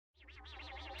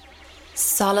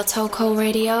Solotoko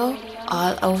Radio,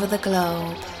 all over the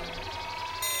globe.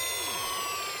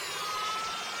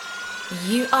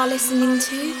 You are listening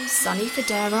to Sonny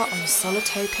Fodera on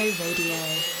Solotoko Radio.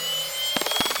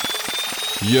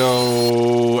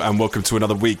 Yo, and welcome to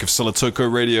another week of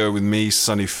Solotoko Radio with me,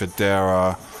 Sonny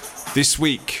Fodera. This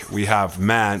week we have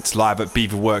Mant live at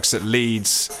Beaverworks at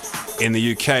Leeds in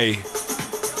the UK.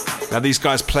 Now these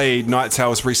guys played Night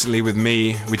Tales recently with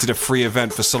me. We did a free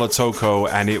event for Solotoko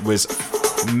and it was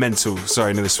mental.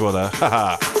 Sorry, nearly swore there.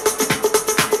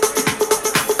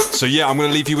 So yeah, I'm going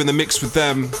to leave you in the mix with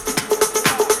them.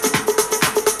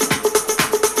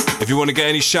 If you want to get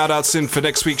any shout outs in for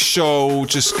next week's show,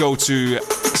 just go to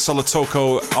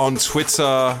Solotoko on Twitter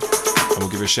and we'll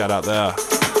give you a shout out there.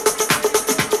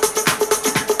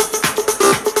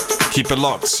 Keep it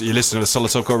locked. You're listening to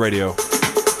Solotoko Radio.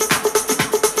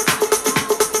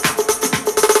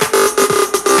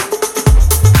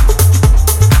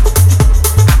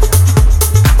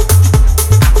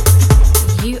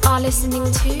 You are listening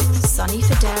to Sonny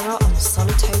Fodera on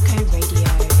Solotoko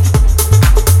Radio.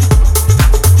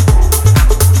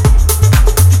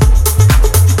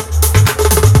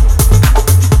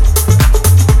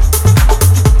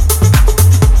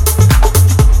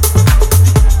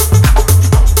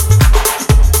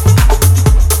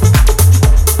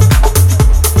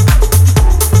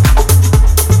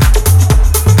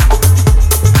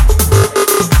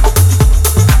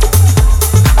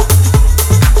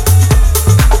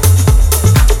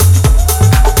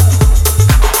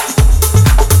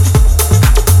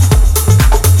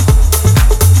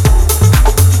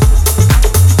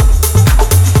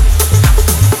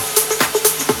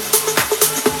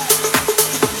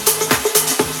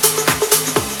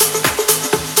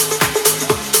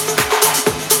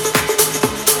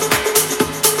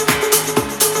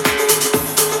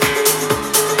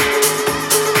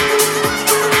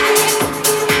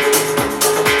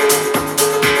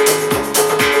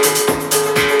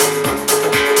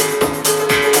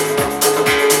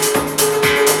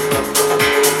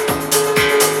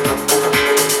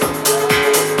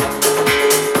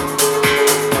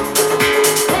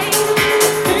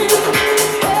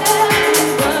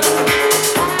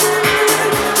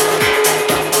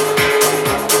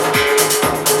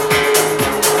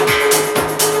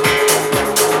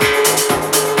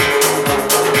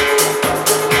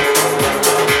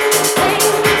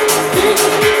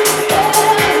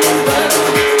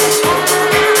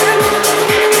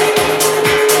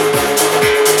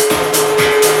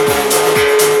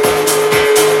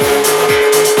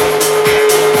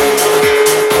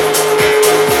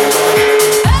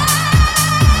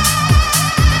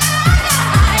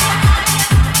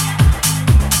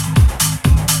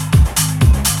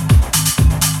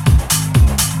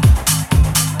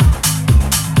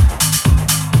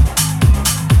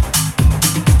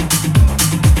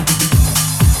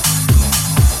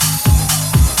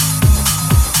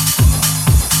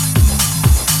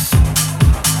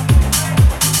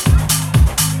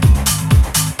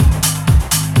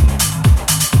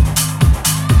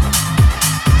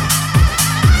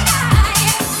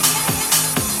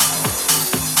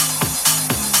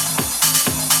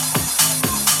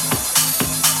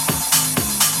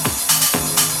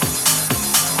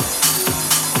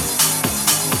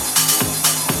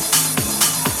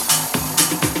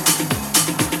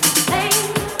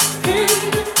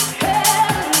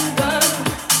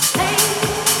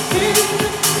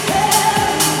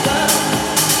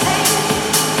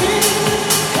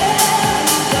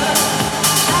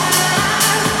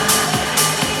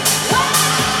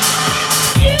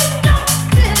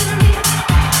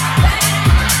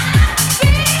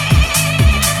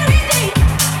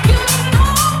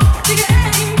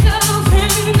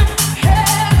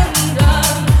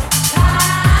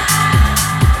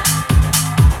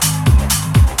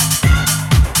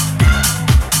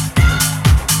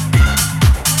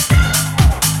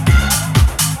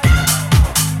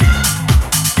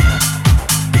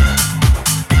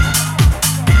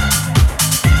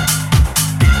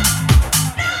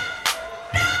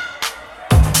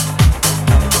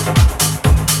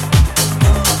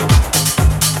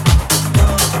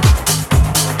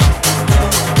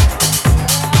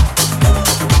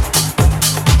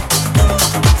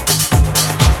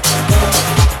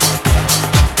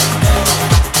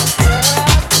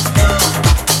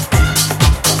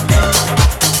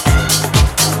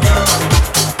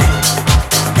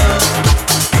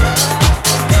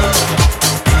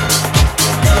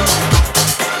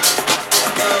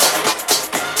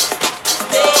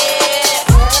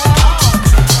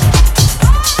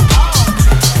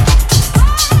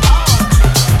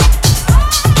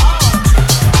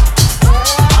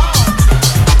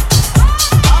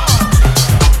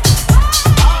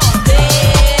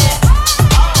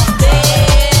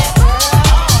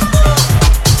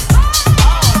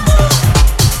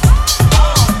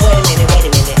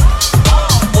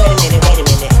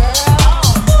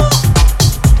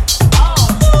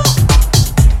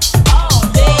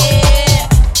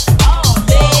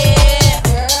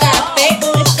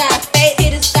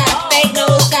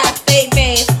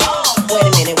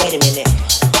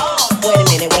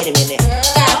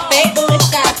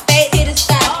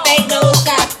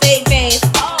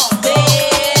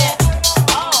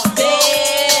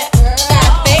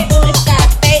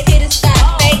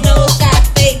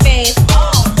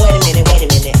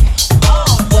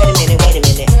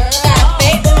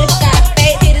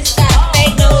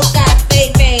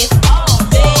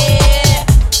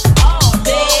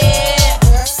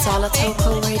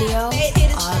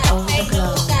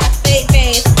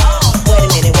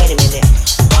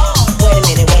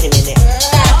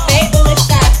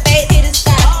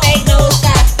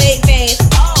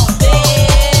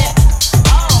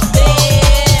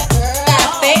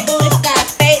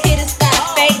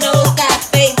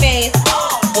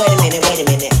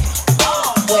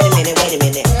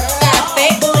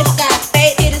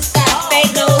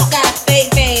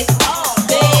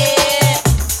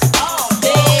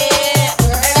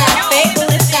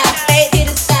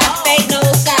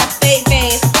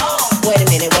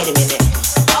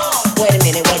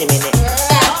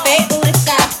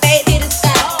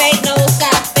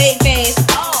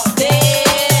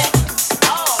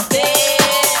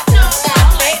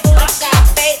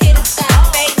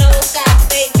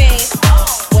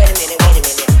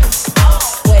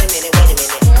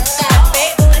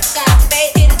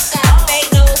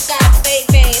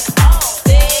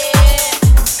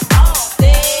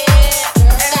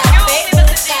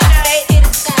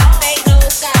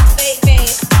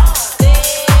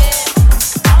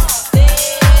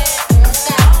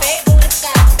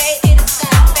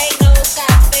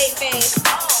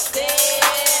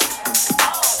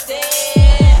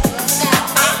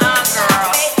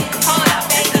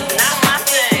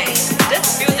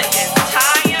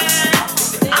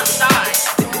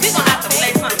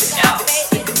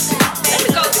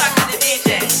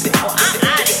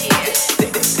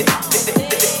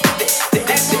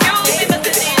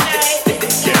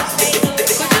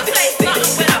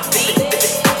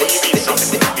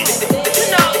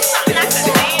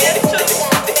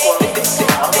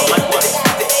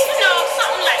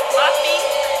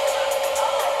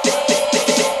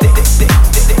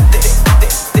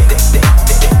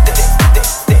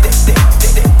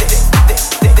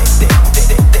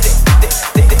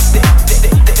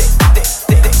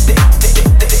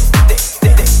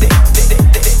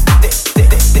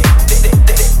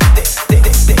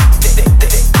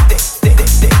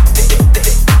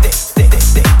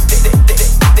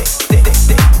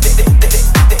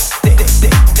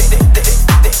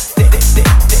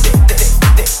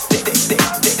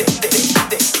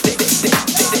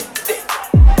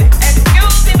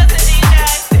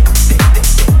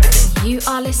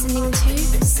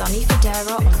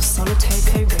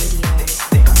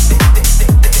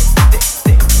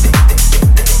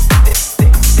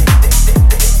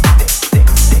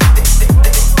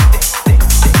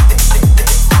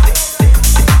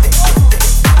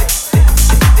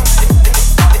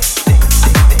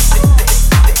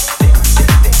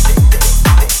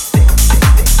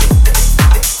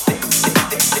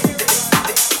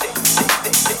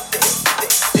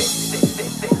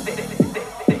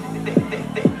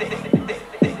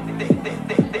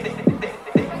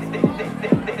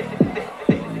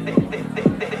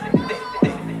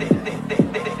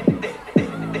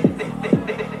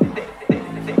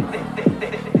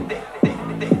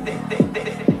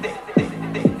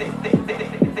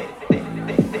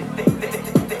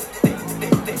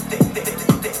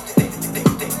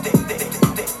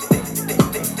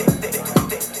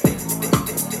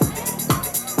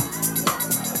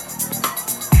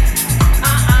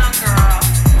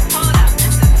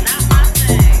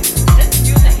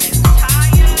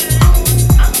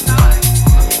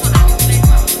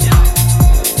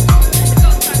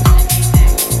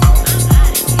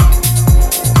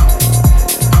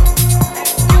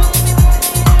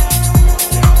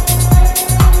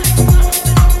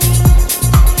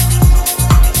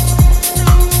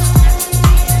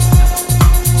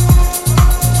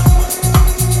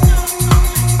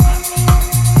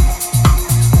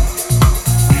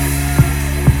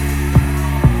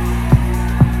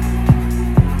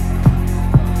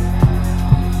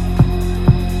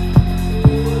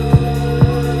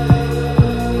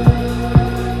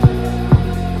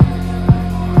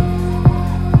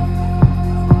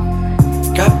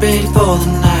 ready for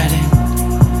the night in.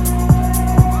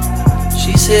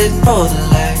 She's heading for the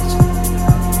lights,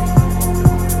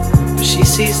 but she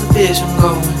sees the vision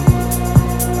going,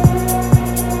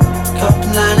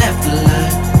 cupping line after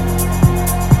line.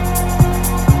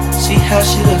 See how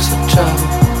she looks for trouble,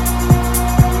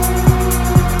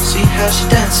 see how she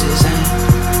dances and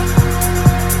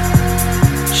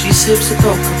she sips the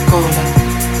Coca-Cola.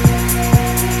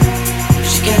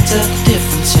 She can't tell the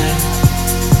difference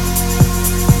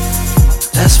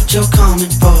what you're coming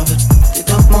for, but they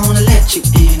don't wanna let you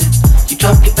in it. You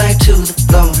drop your back to the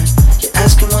floor and you're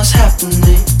asking what's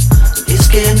happening.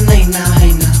 It's getting late now,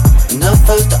 hey now. Enough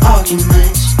of the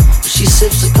arguments. But she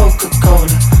sips the Coca-Cola.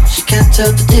 She can't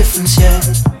tell the difference yet.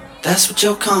 That's what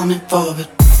you're coming for, but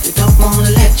they don't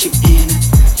wanna let you in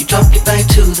it. You drop your back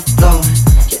to the floor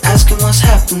and you're asking what's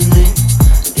happening.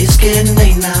 It's getting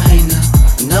late now, hey now.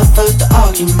 Enough of the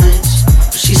arguments.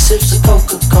 But she sips the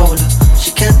Coca-Cola.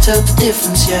 She can't tell the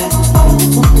difference yet.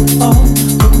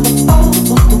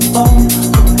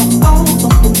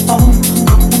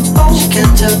 She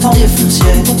can't tell the difference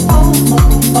yet.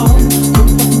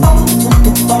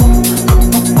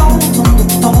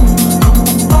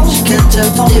 She can't tell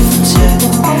the difference yet.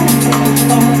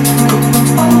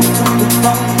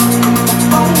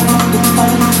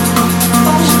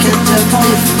 She can't tell the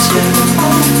difference yet.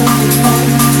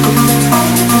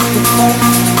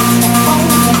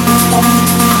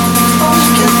 She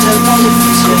can't tell the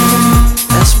difference yet.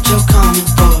 That's what you're coming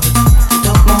for, but they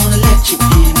don't wanna let you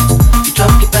in. You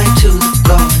drop your back to the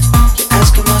floor and you're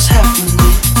asking what's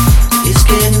happening. It's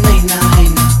getting late now, hey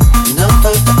now. Enough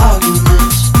of the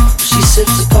arguments. But she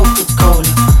sips the Coca-Cola.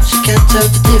 She can't tell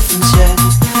the difference yet.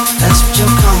 That's what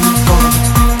you're coming for,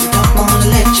 but they don't wanna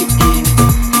let you in.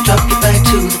 You drop your back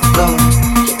to the floor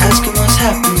and you're asking what's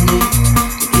happening.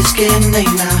 It's getting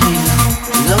late now, hey now.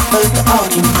 Enough of the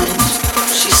arguments.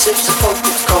 She sips the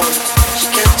Coca-Cola. She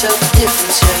can't tell the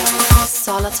difference yet.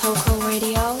 Solotoko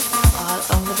Radio, all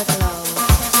over the globe.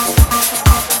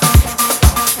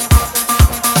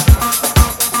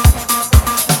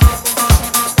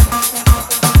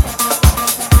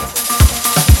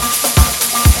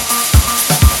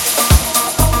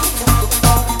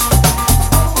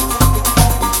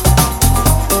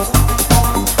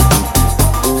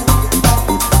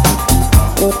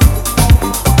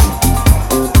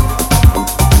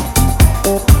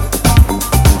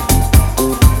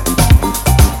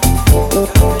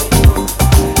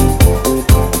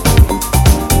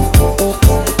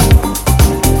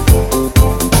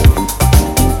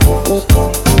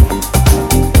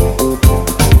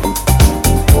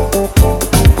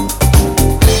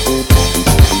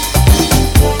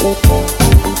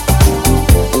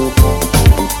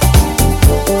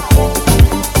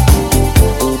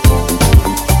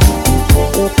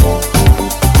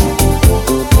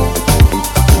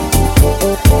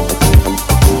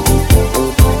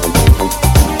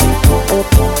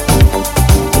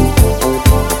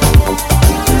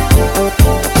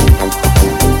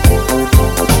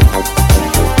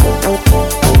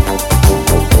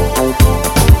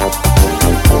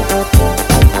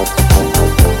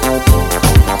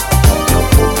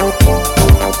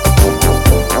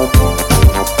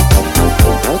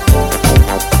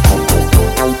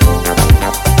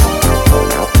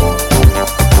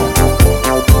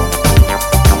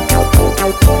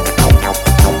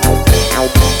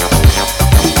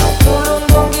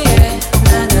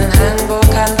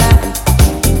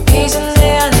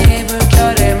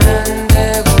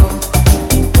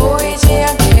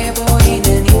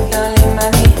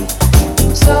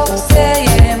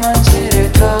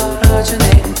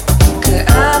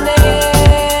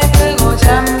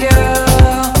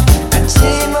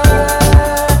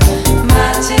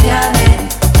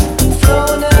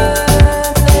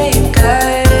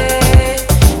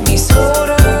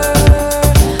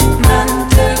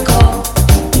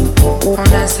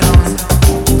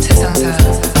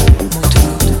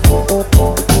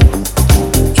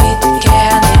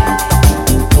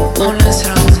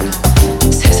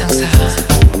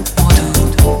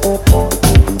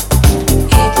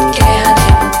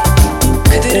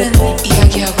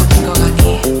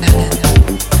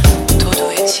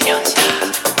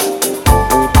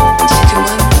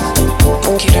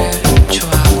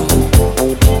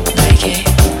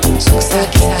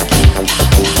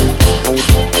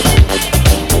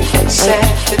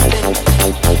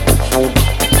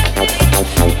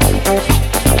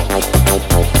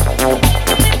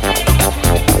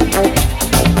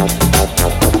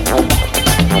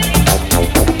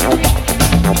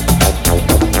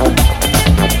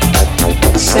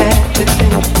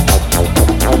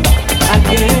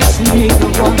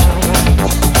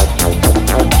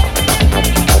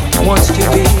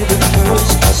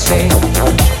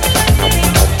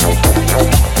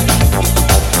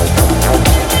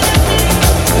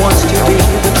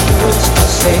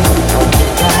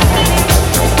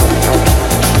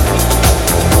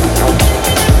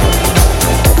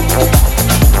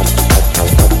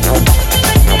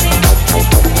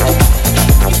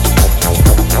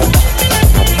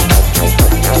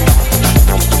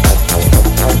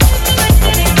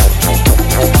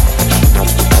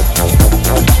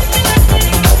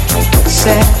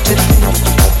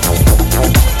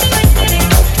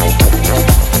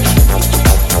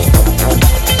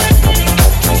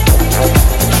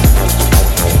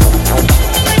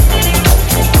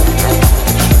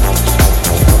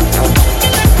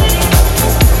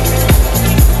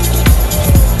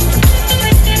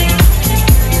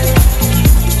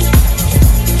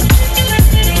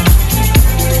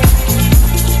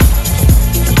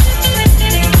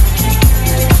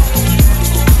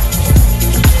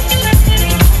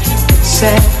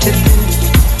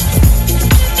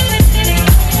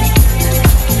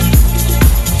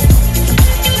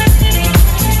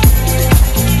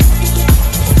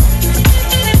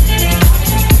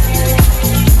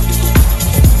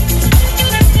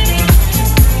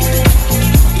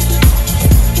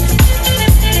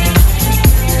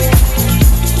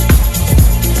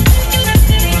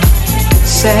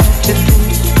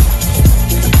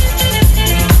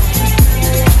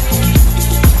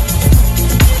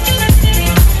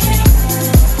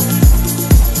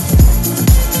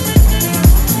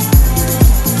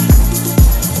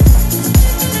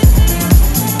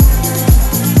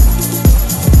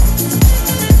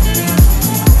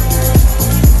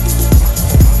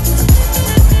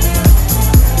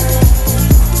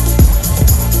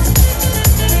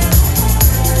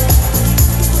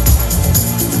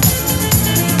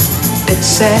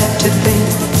 sad to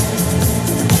think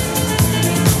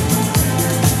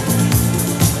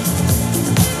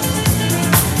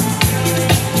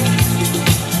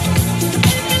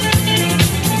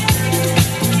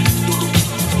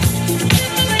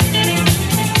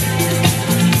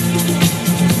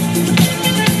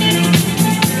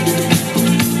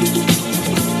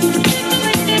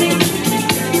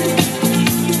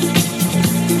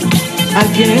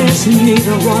I guess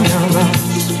neither one of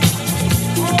us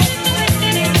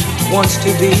wants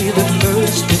to be the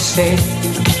first to say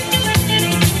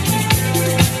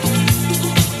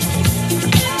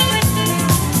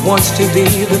wants to be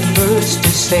the first to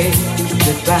say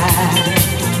goodbye.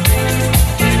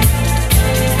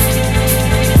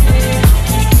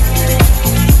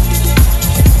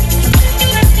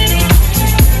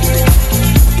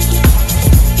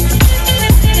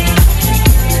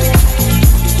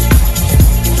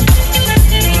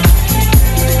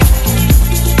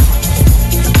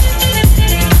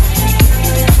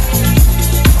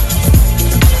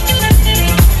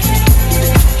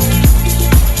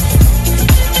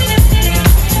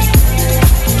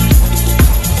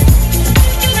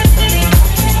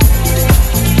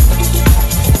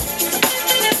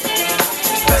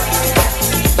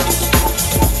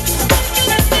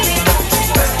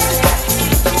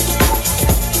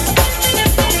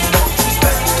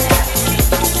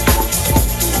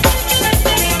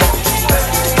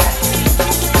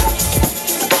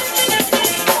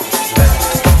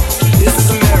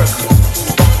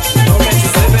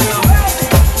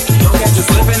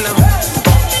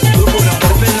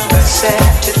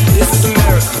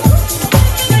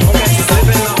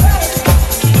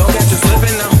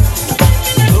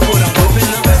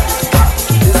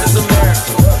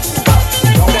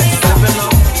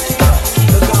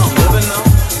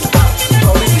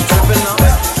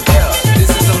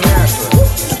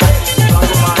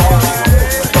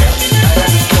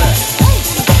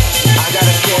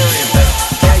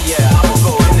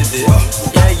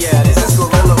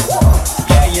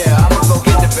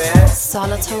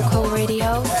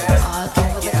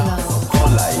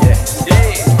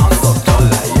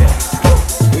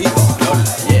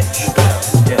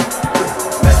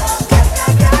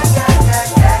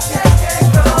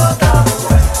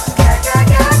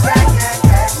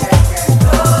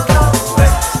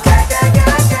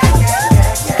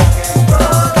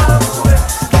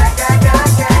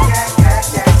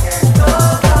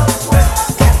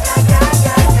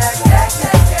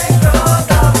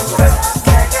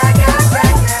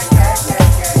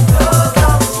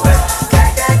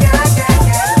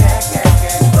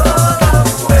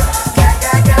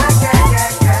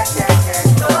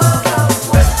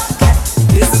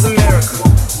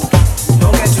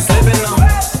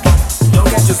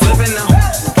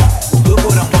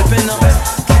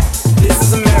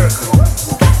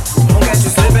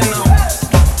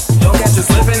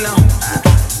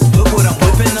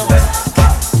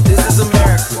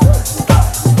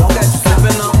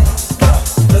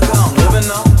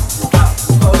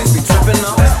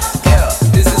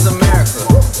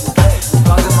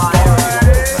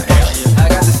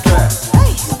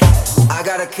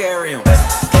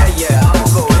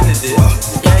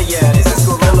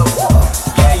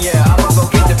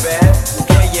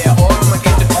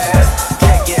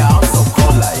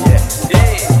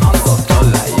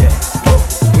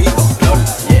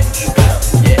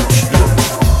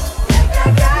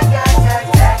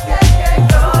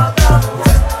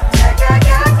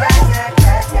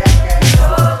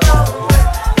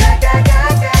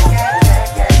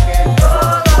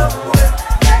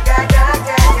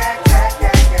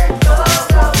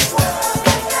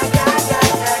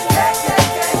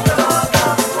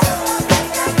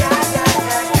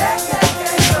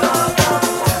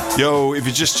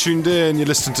 Just tuned in, you're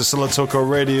listening to Solotoko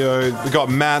Radio. We got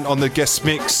Man on the guest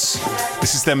mix.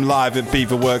 This is them live at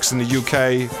Beaverworks in the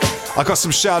UK. I got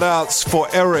some shout outs for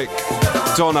Eric,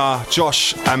 Donna,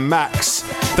 Josh and Max.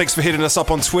 Thanks for hitting us up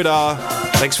on Twitter.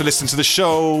 Thanks for listening to the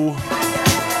show.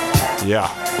 Yeah.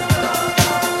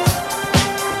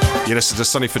 You listen to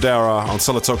Sonny Fodera on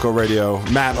Solotoko Radio.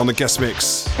 Man on the guest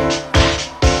mix.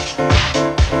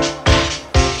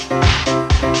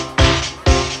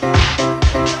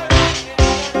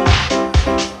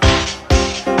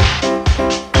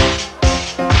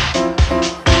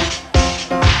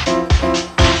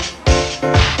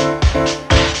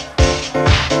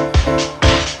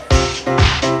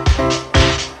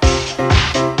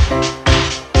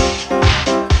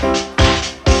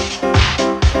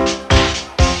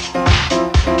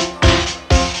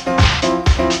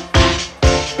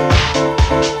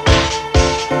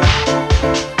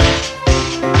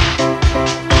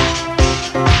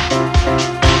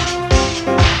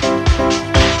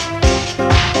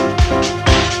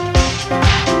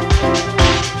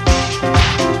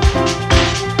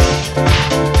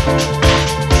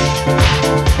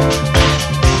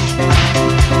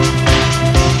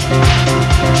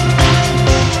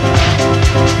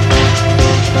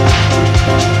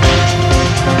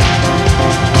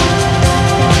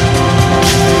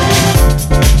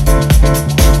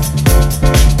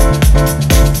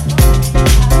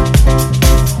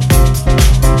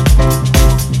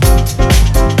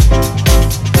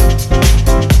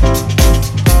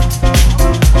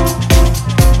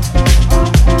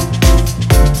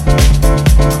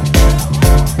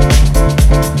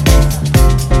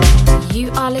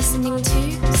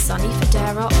 Sonny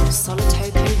Fodera on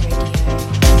Solotoko Radio.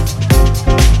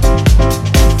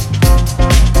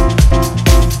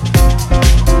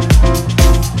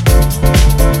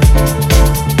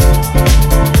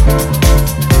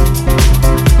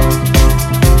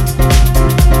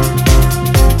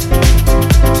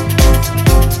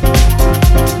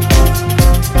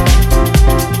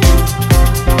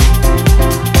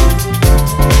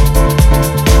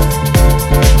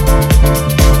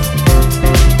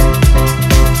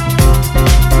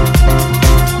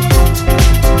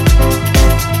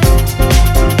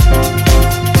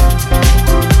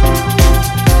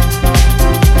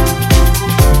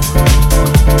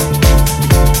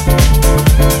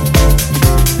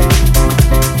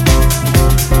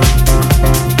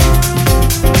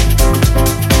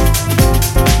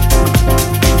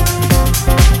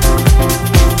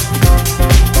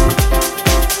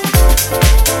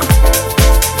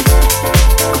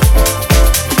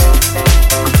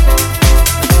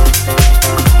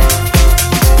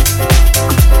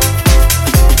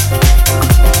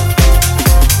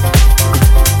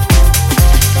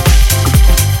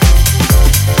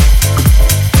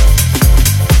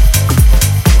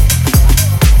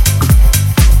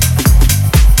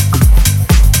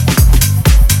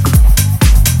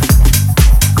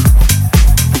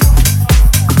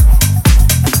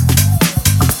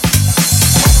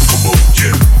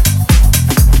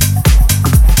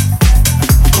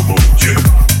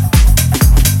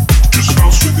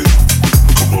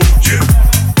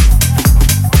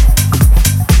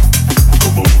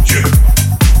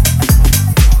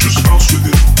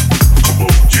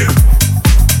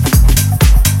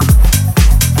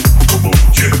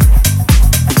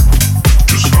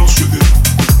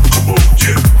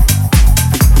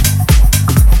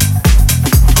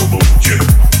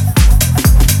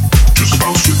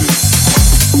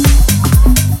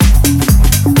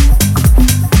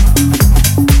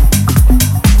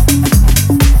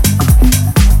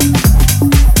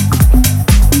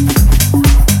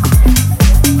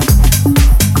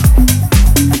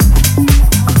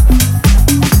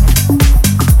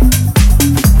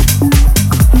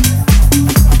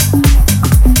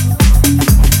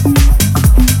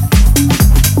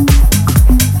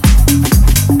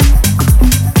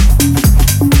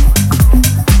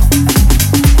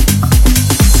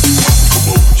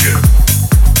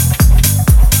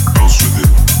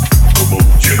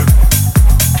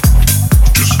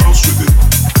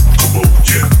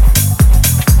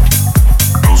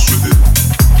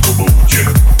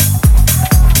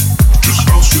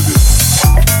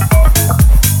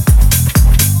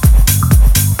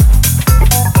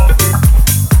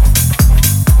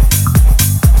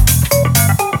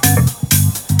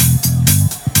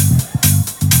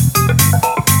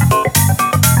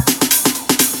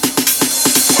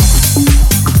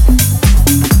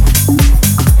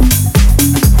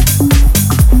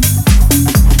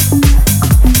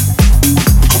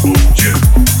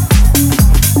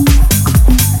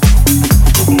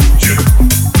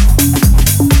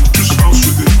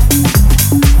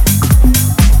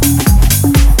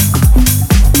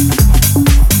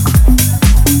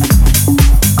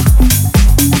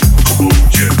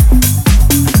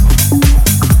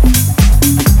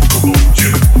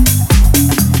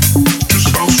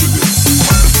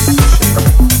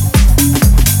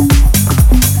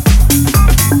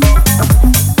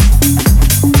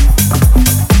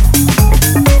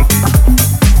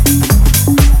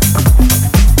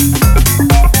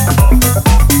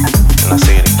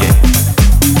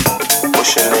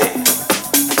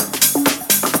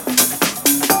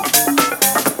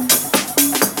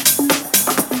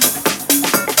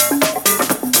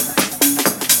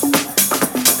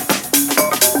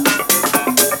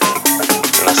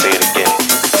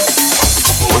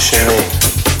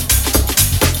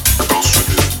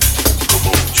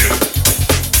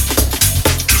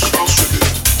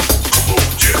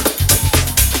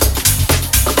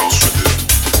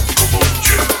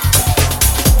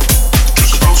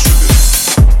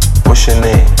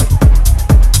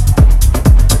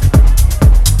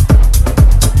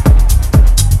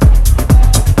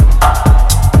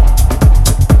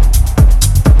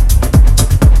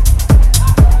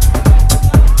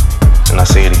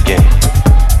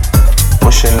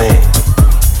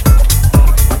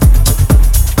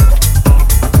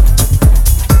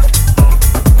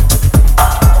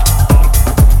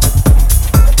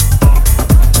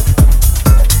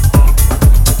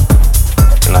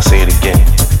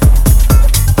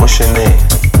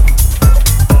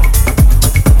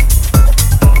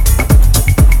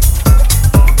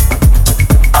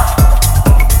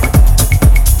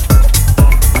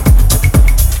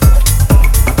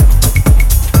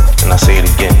 say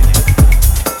it again. again.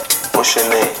 What's your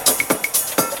name?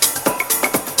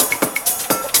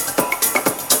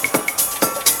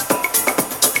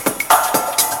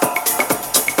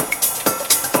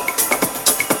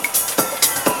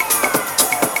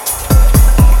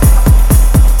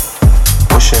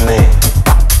 What's your name?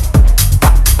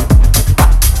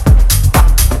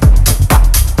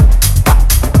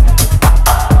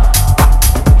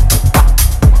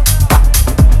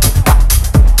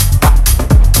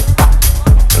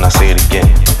 And I say it again.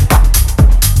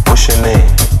 What's your name?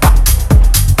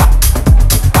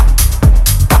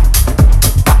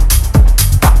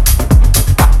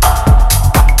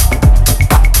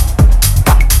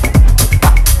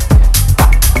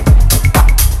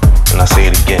 And I say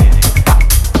it again.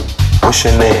 What's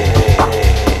your name?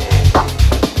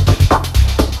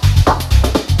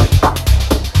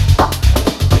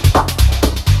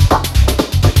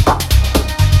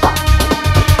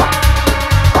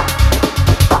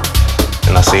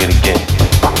 And I say it again.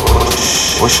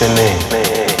 What's your name?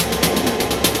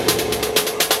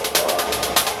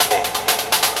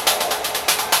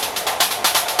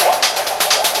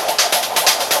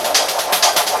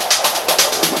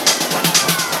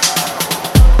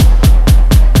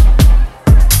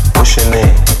 What's your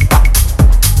name?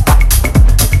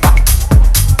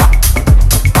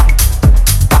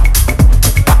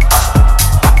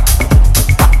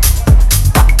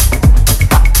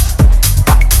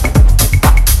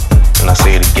 And I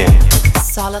say it again.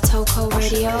 Solotoko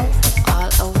Radio, all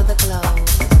over the globe.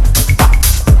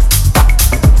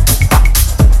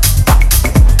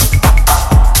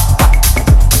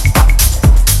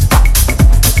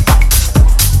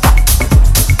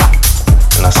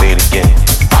 And I say it again.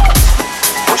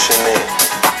 What's your name?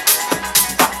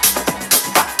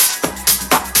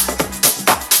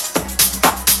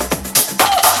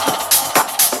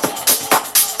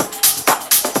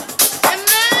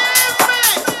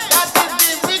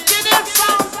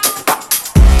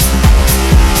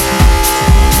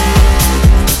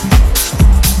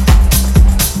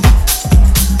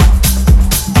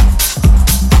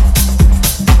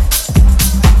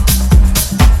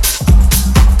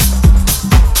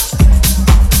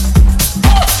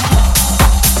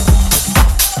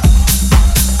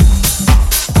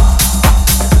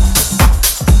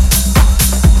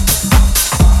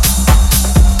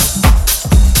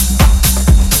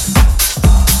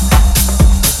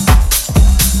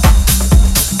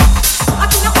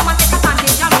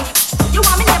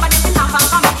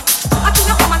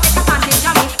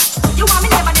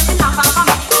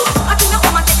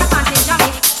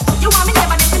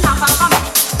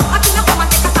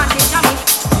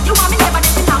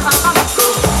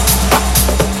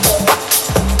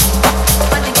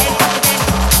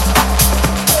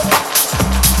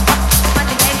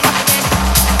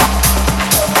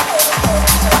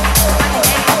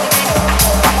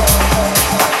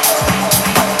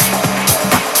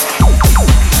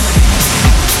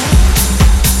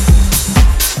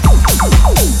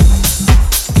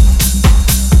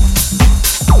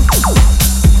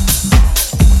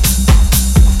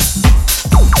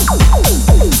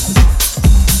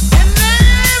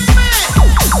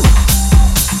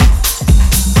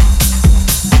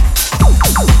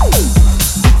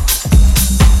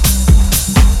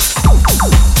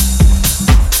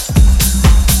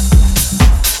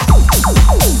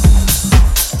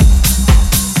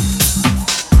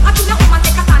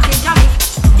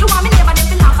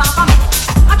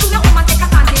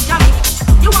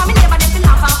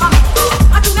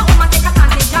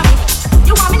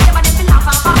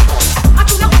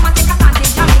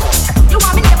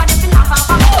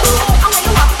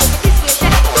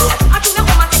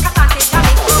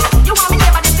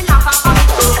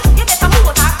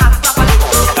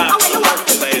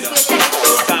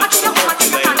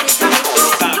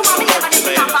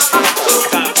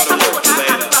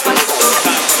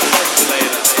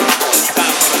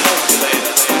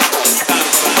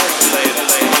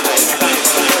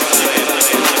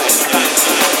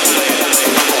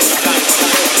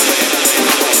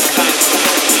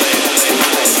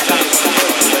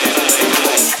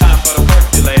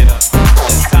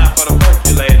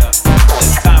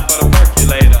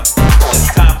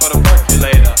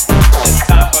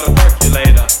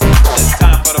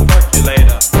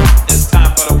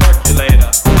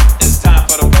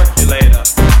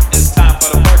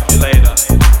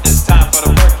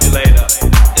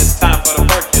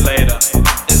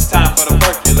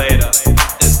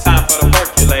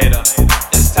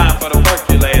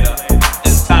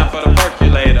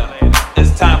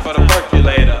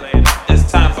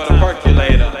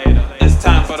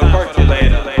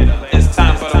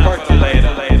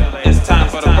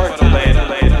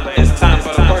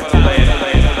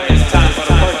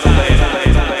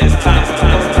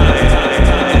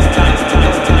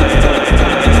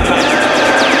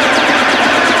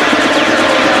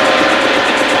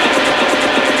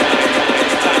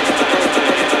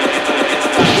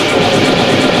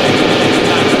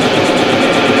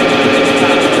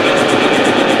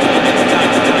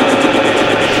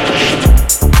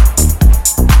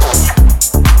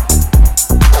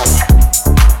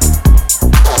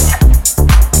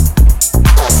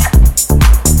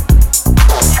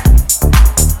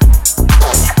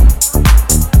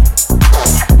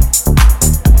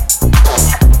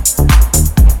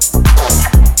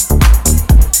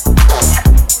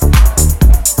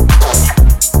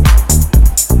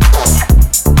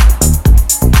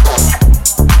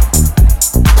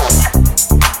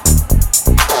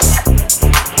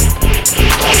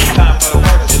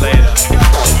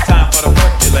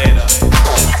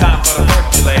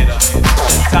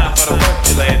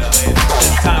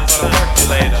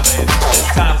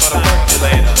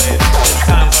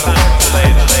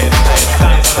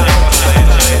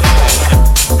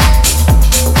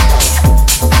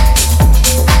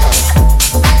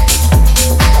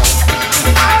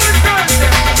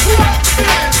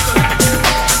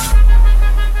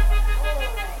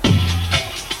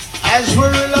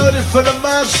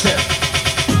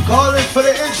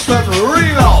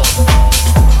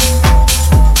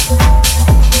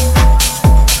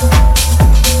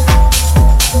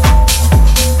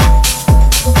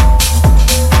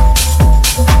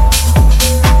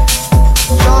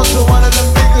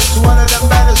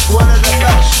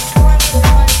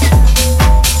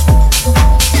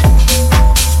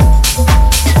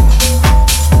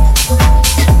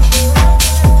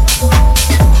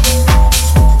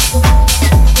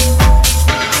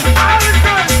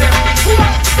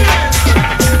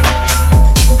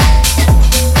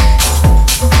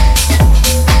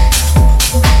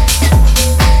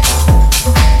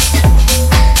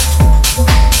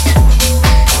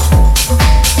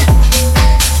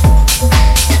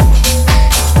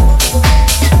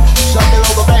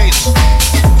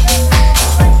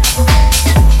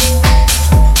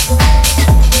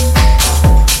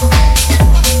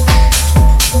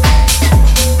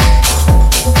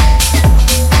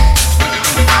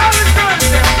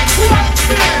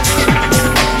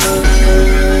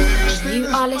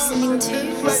 are listening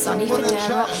to Sonny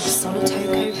Fodera on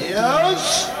Solotoko Radio.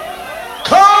 Yes.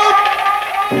 Come.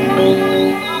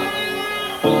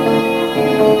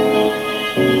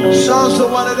 Sounds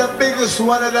are one of the biggest,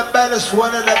 one of the baddest,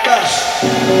 one of the best.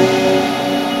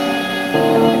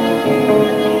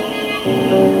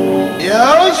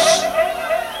 Yes.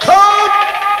 Come.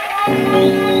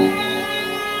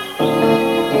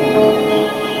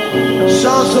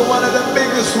 Sounds are one of the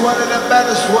biggest, one of the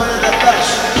baddest, one of the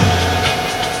best.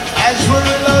 As we're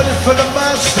reloading for the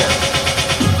master,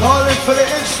 calling for the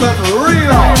instant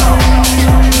reload.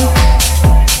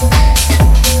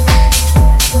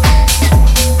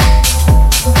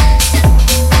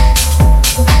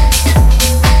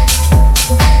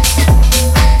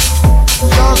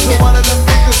 One of the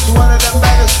biggest, one of the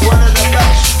baddest, one of the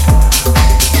best.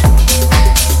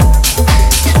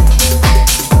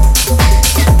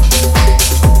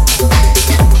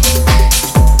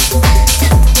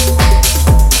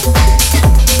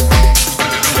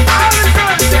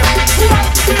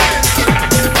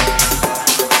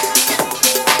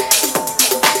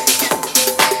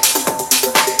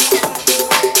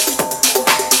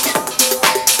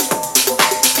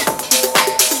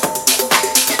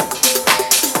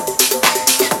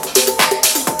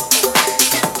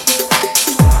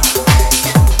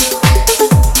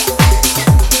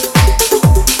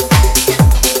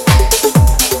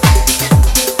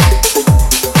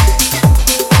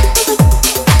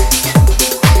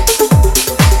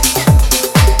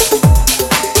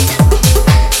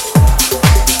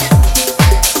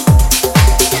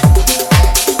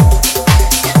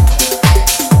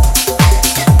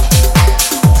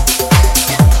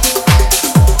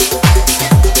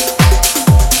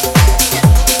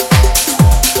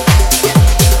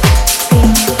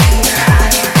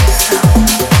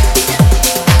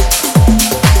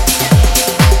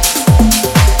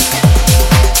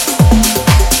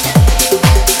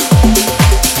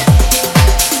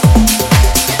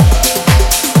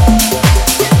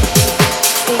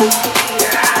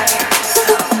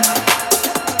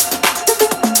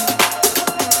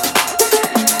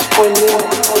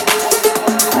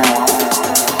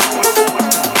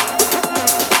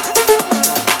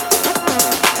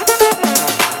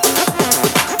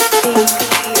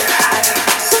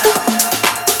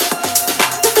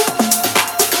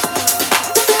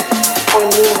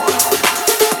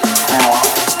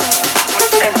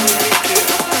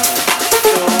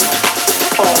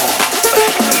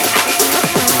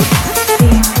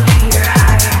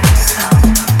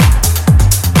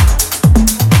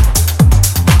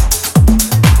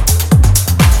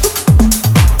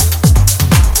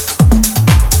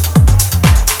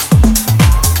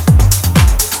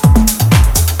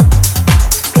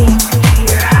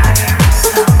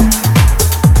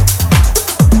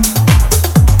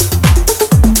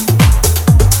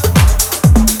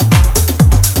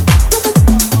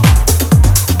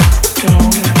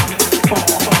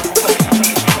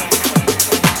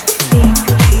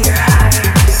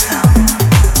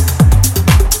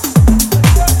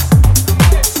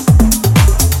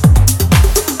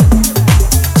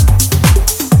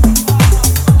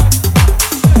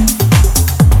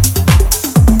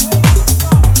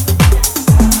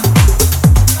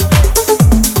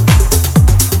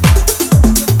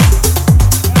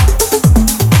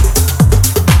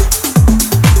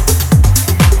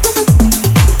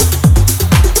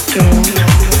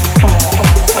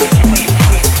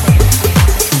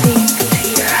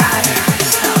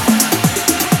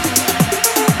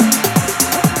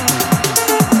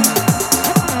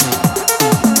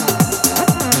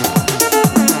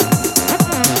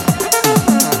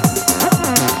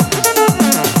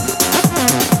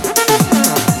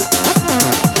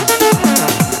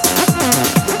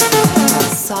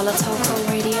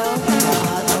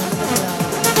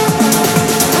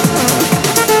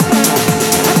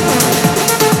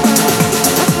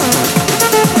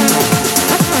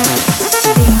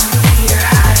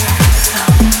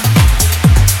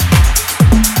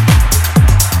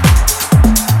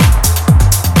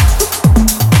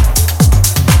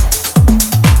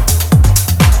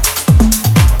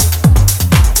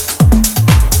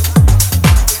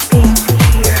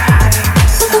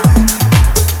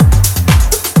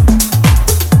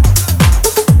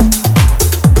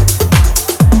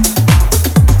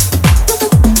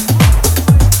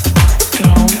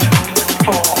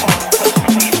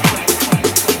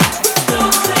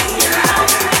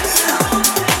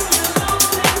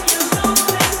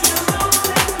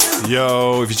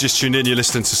 Yo, if you just tuned in, you're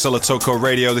listening to Solotoko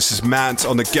Radio. This is Mant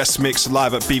on the guest mix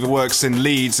live at Beaverworks in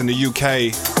Leeds in the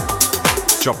UK.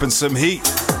 Dropping some heat.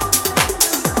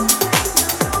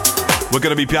 We're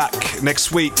going to be back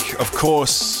next week, of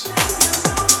course.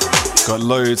 Got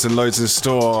loads and loads in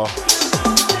store.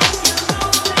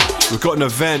 We've got an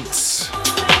event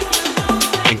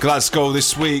in Glasgow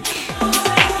this week.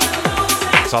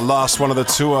 It's our last one of the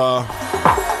tour.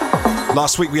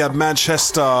 Last week we had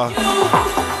Manchester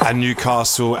and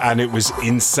Newcastle, and it was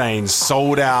insane.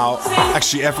 Sold out.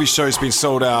 Actually, every show's been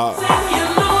sold out.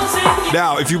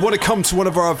 Now, if you want to come to one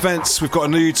of our events, we've got a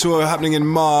new tour happening in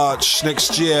March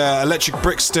next year. Electric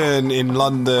Brixton in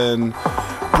London,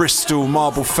 Bristol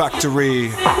Marble Factory,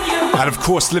 and of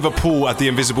course Liverpool at the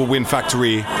Invisible Wind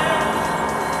Factory.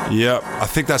 Yep, I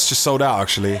think that's just sold out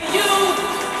actually.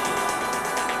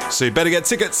 So you better get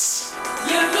tickets.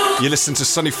 You listen to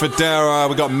Sonny Fodera.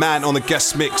 We got Man on the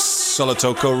guest mix,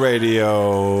 Solotoko Radio.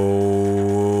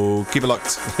 Keep it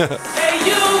locked. Hey,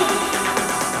 you.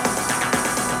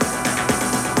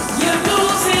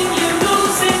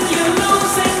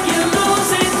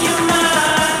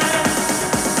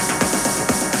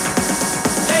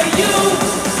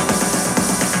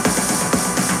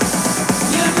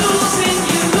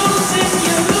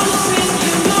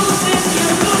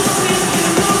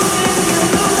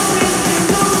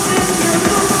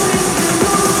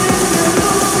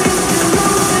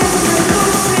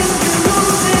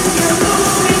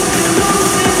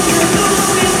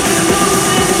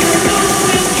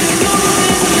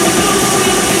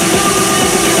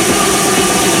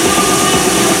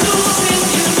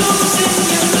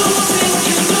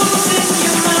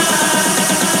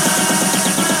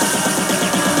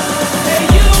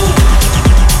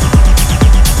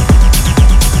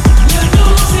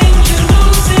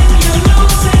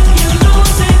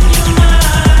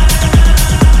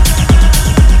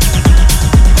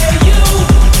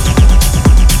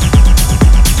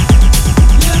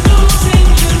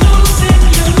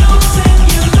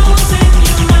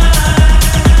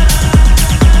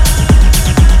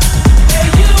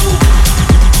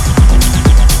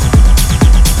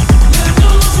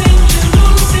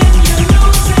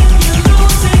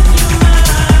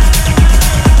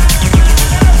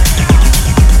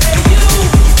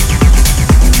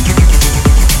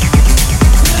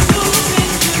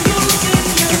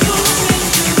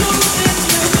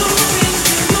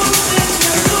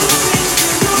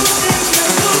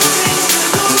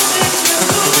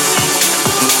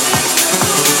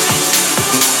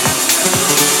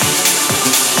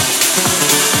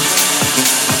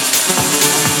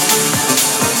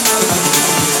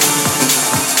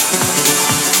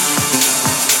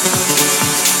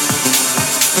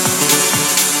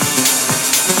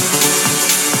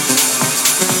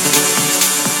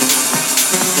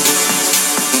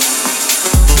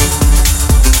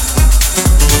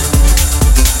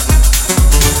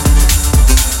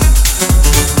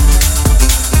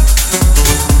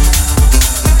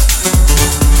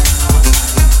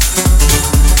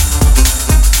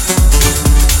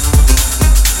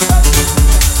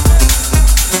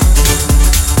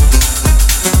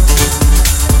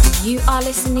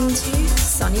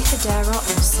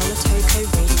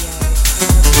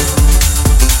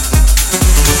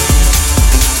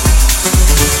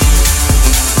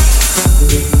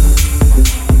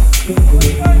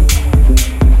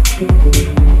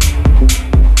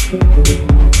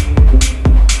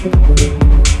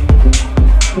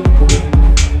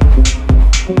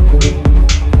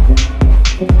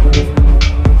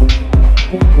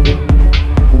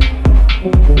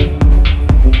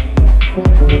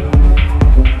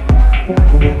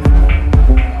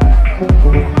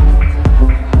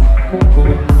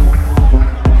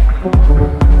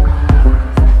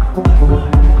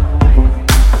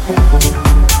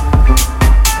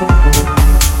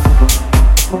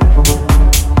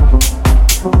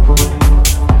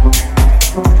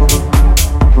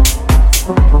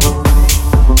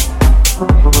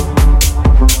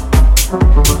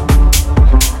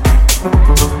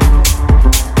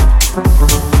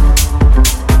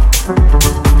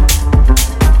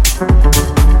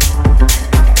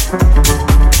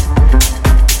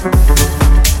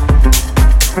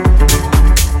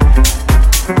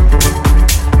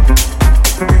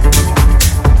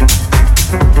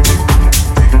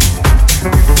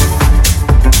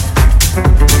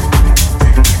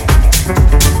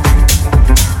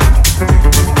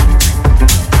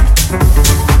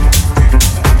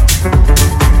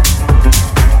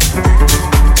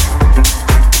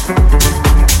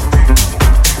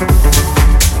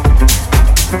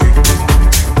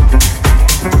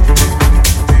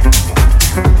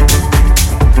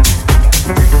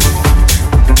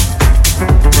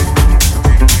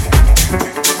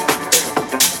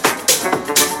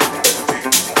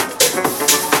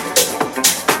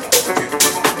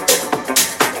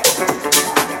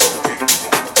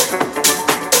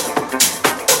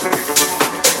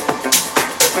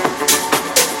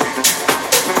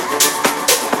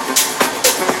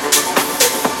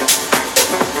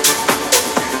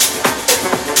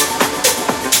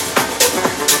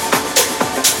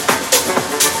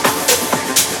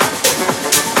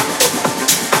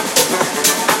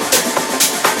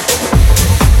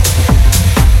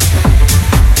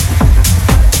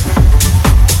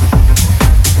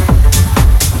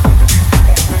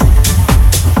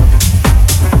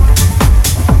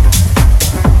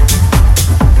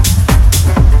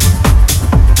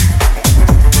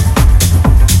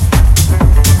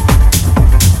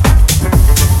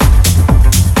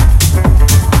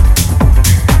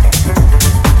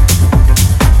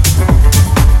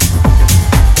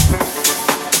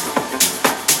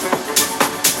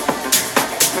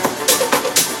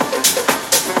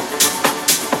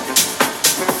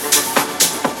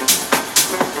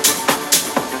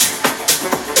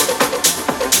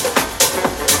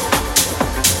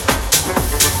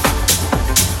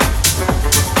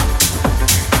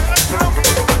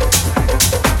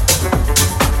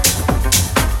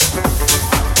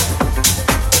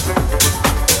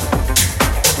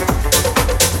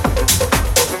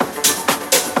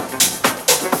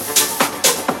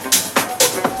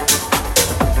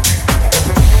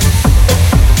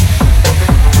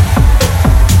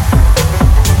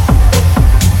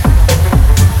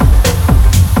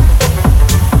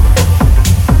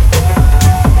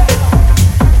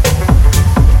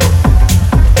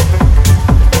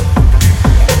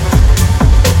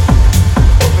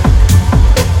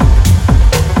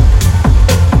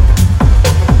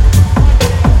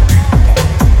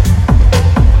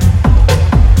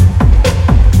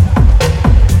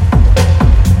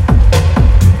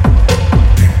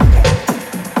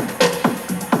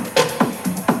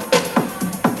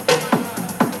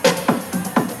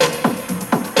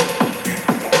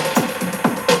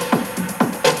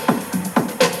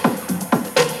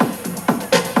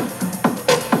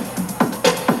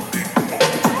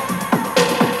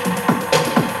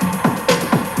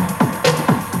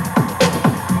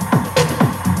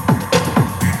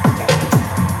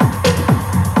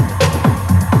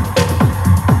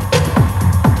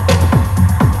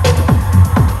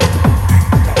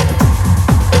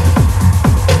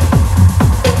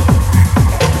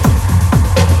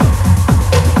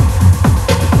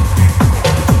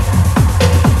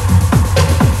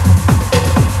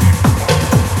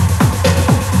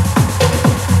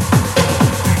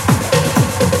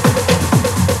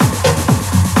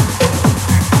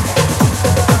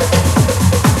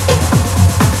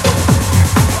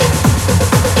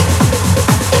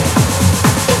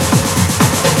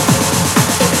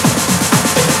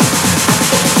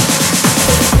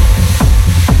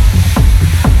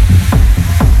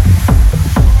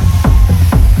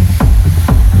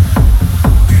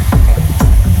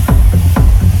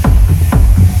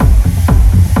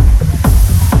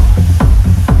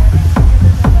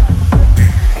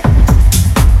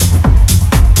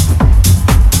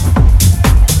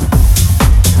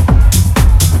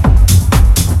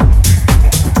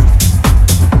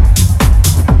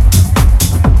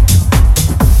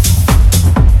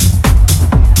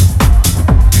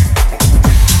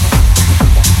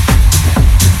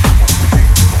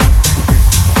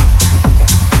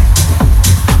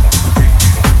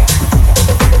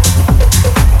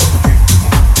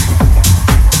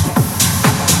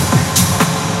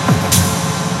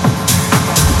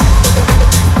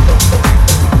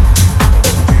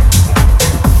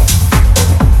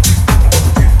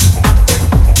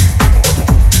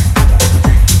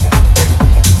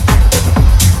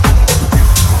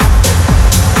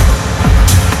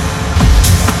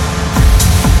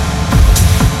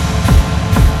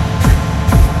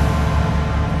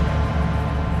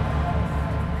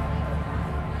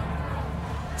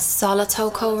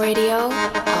 Solotoko Radio,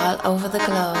 all over the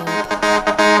globe.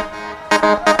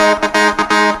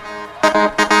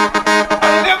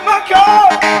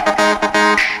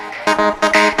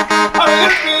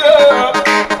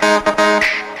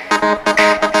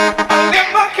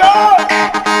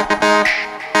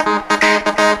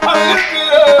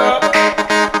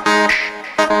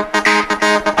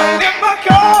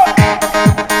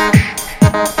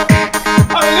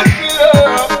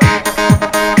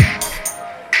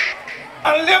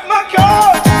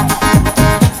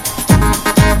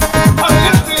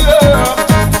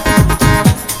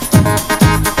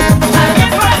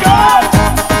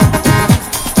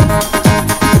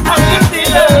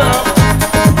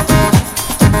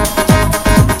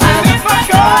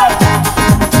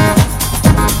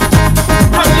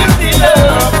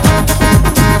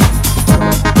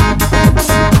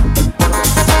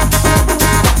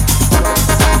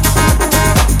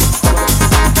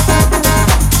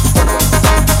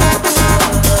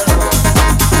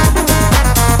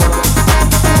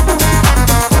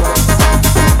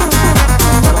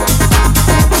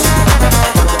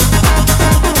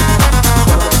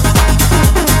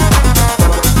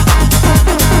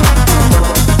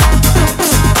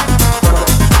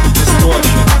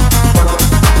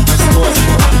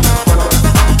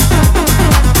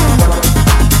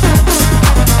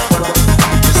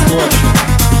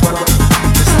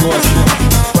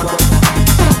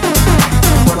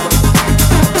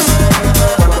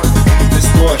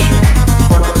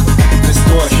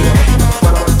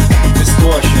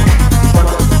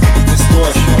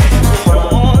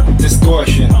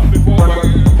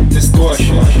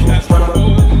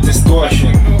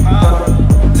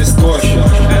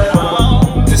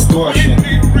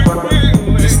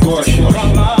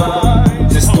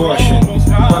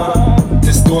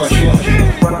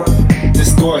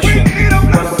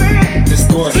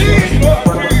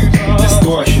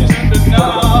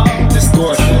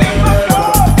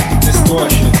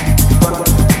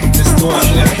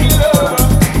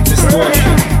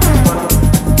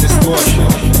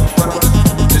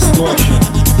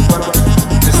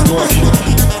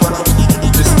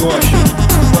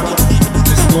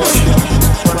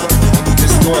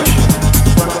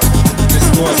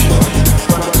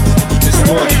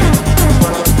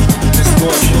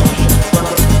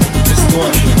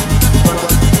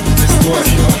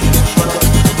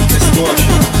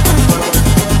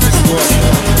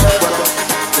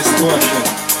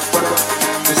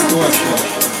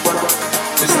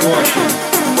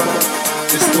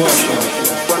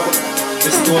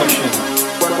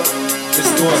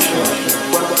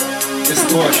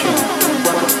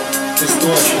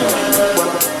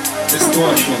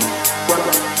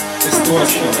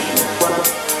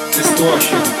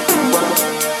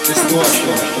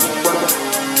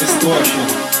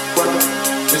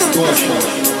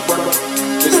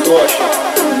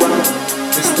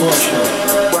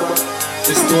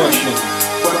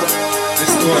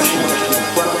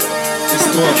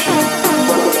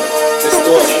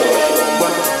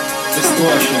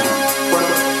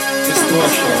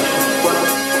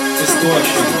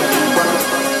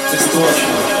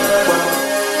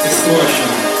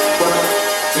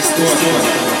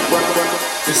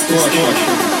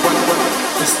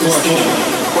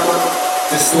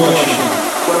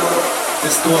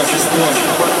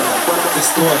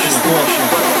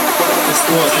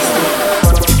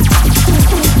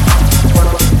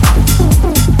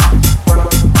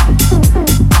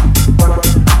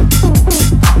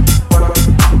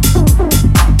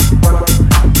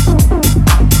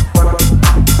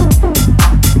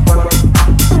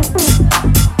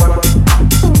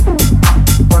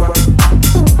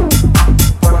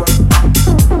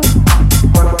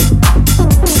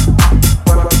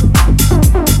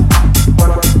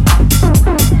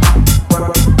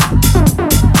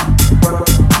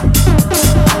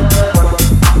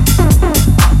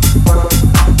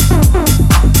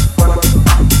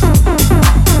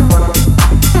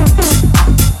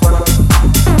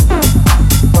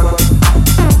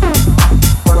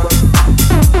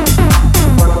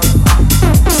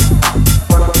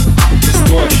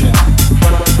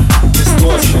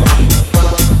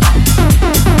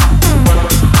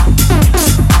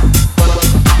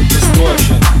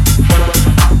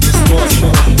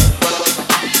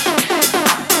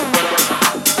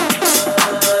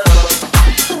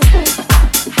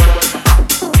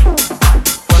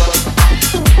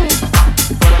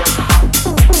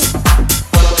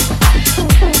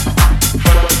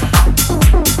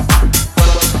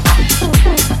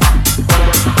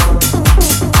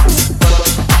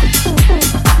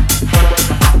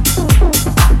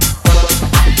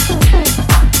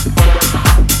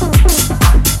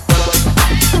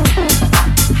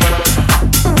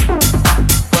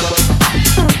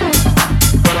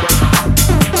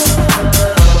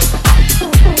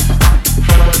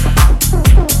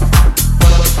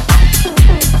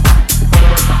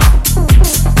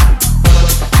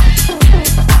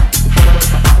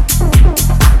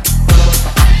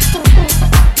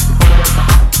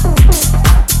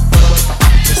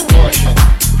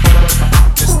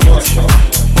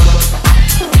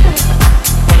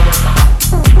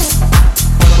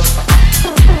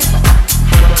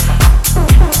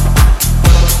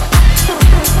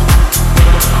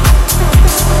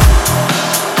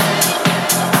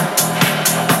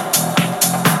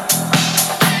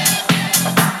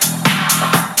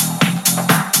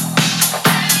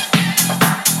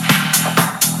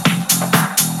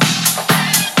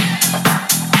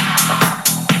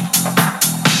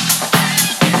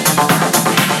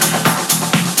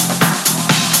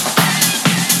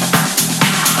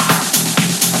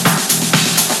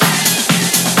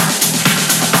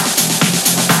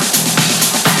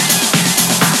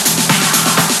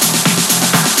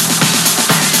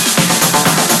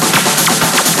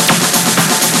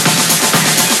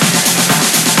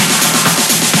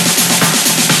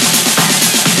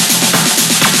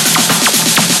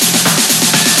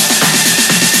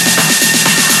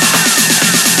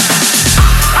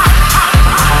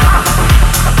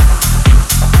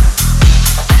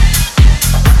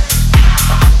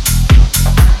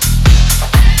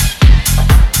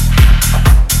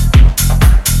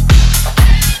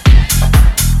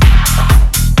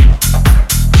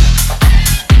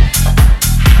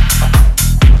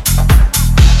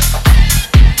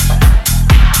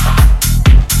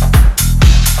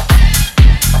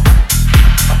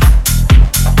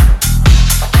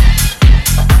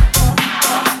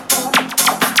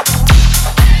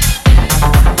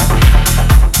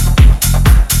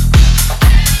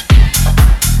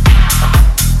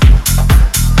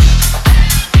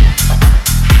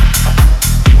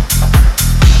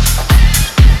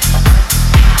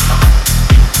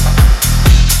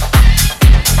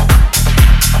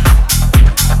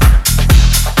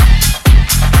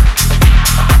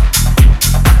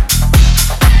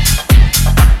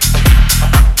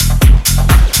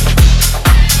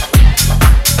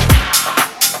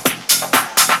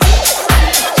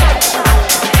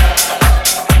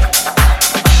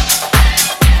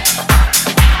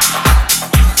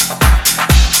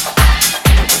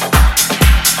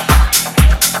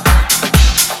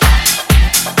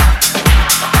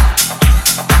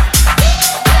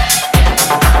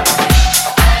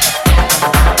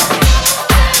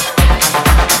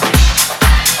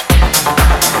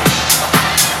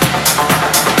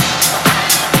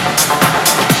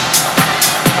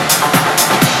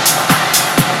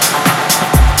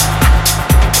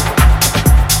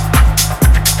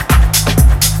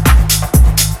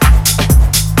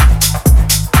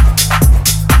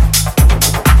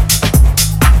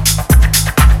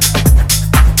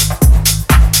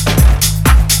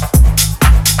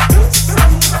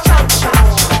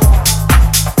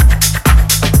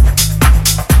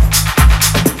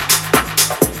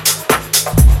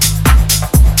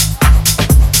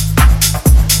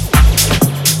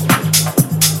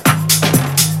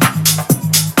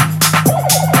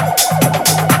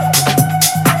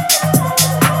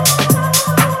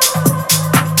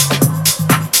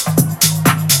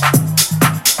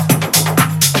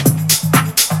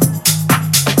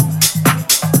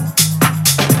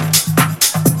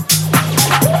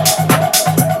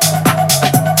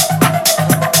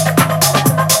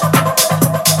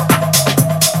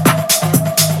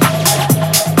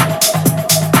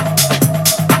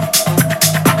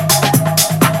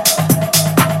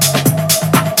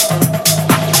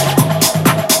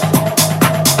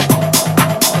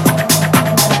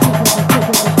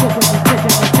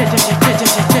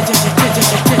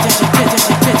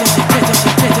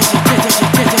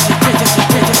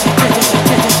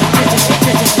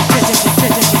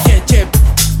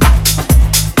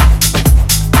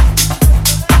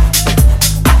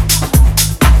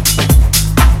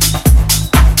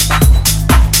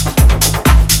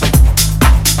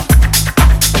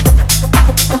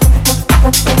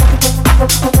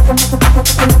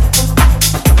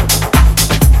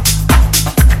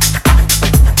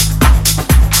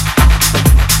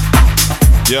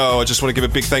 Radio. I just want to give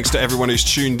a big thanks to everyone who's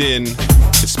tuned in.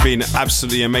 It's been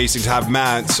absolutely amazing to have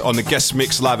Mant on the guest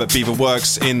mix live at Beaver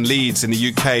Works in Leeds in the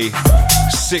UK.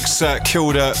 Six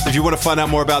killed it. If you want to find out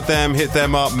more about them, hit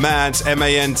them up. Mant,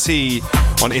 M-A-N-T,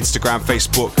 on Instagram,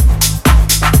 Facebook.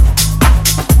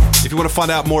 If you want to find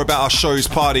out more about our shows,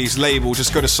 parties, label,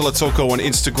 just go to Solotoko on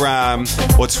Instagram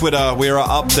or Twitter. We are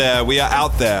up there. We are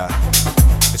out there.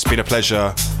 It's been a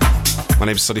pleasure. My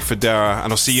name is Sonny Fodera,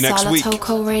 and I'll see you next week.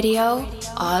 Solotoko Radio,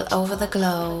 all over the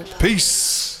globe.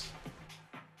 Peace.